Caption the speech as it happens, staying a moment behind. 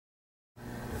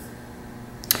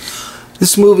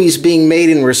This movie is being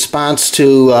made in response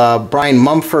to Brian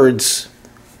Mumford's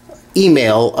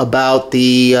email about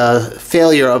the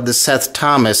failure of the Seth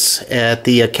Thomas at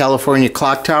the California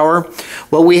clock tower.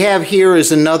 What we have here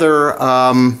is another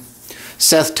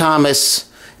Seth Thomas.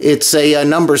 It's a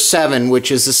number 7,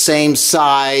 which is the same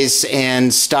size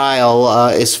and style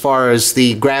as far as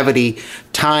the gravity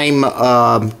time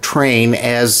train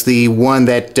as the one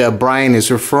that Brian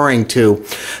is referring to.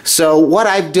 So what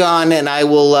I've done, and I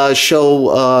will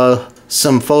show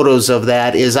some photos of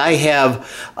that, is I have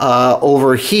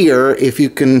over here, if you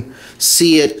can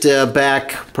see it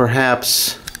back,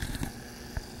 perhaps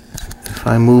if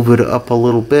I move it up a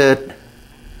little bit,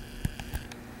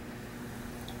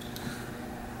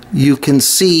 you can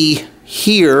see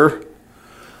here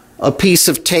a piece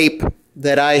of tape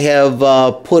that I have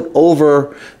put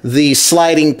over the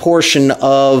sliding portion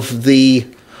of the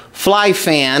fly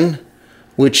fan,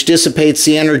 which dissipates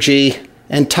the energy,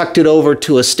 and tucked it over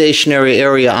to a stationary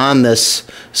area on this.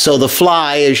 So the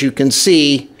fly, as you can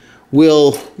see,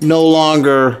 will no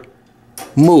longer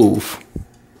move.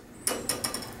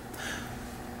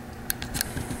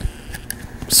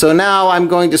 So now I'm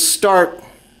going to start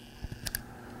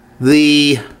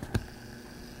the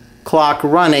clock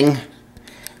running,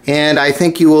 and I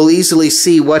think you will easily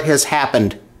see what has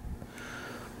happened.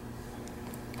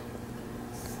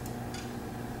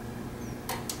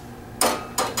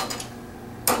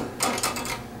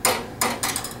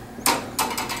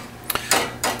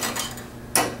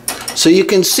 So you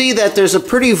can see that there's a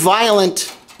pretty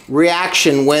violent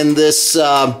reaction when this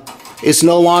is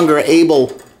no longer able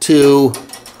to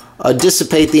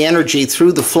dissipate the energy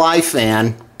through the fly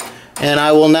fan. And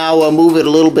I will now move it a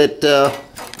little bit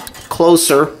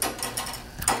closer.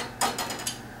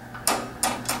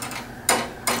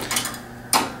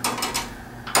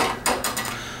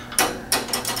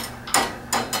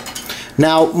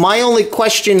 Now, my only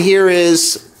question here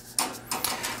is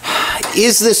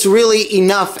this really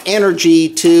enough energy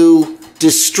to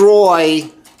destroy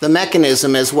the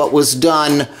mechanism as what was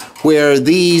done where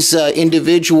these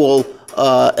individual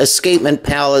escapement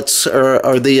pallets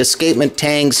or the escapement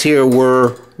tangs here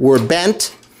were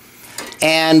bent,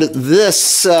 and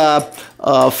this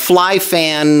fly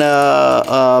fan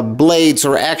blades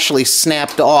are actually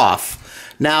snapped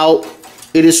off. Now,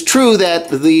 it is true that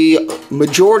the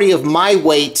majority of my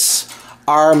weights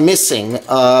are missing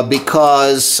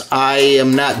because I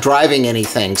am not driving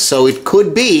anything, so it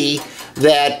could be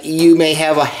that you may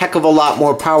have a heck of a lot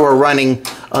more power running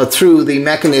through the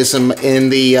mechanism in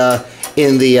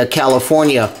the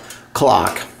California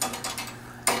clock.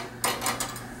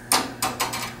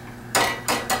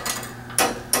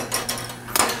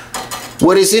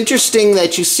 What is interesting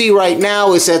that you see right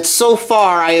now is that so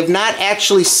far I have not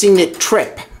actually seen it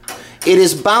trip. It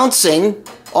is bouncing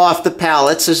off the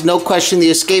pallets. There's no question the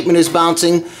escapement is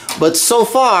bouncing, but so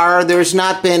far there's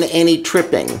not been any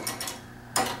tripping.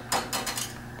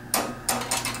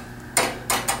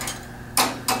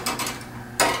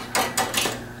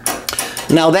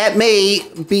 Now that may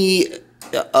be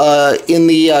in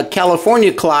the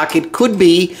California clock. It could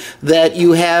be that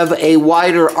you have a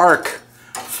wider arc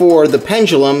for the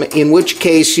pendulum, in which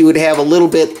case you would have a little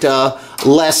bit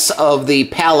less of the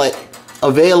pallet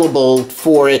available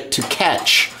for it to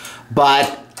catch.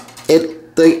 But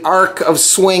the arc of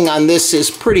swing on this is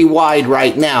pretty wide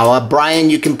right now. Brian,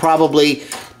 you can probably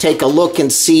take a look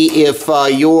and see if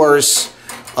yours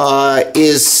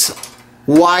is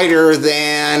wider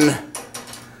than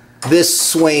this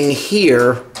swing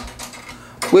here,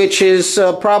 which is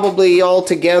probably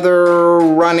altogether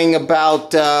running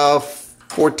about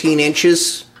 14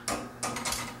 inches.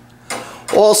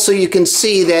 Also, you can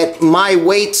see that my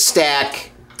weight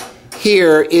stack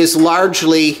here is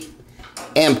largely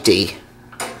empty.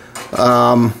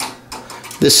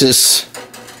 This is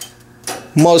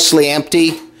mostly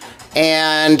empty,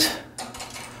 and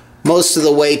most of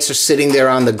the weights are sitting there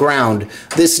on the ground.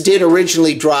 This did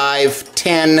originally drive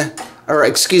 4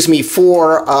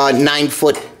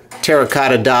 9-foot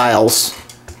terracotta dials.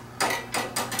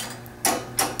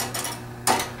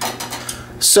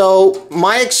 So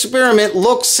my experiment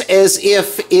looks as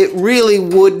if it really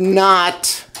would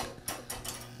not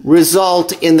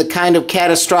result in the kind of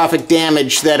catastrophic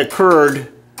damage that occurred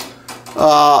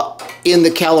in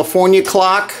the California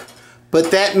clock,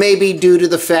 but that may be due to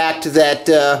the fact that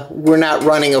we're not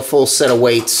running a full set of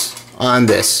weights on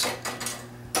this.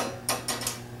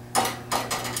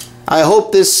 I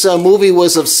hope this movie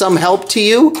was of some help to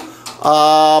you.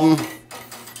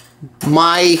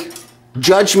 My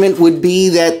judgment would be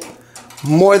that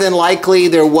more than likely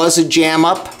there was a jam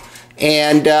up,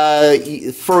 and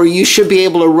you should be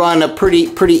able to run a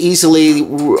pretty easily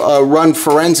run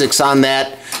forensics on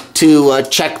that to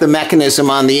check the mechanism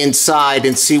on the inside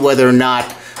and see whether or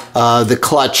not the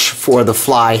clutch for the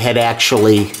fly had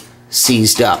actually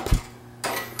seized up.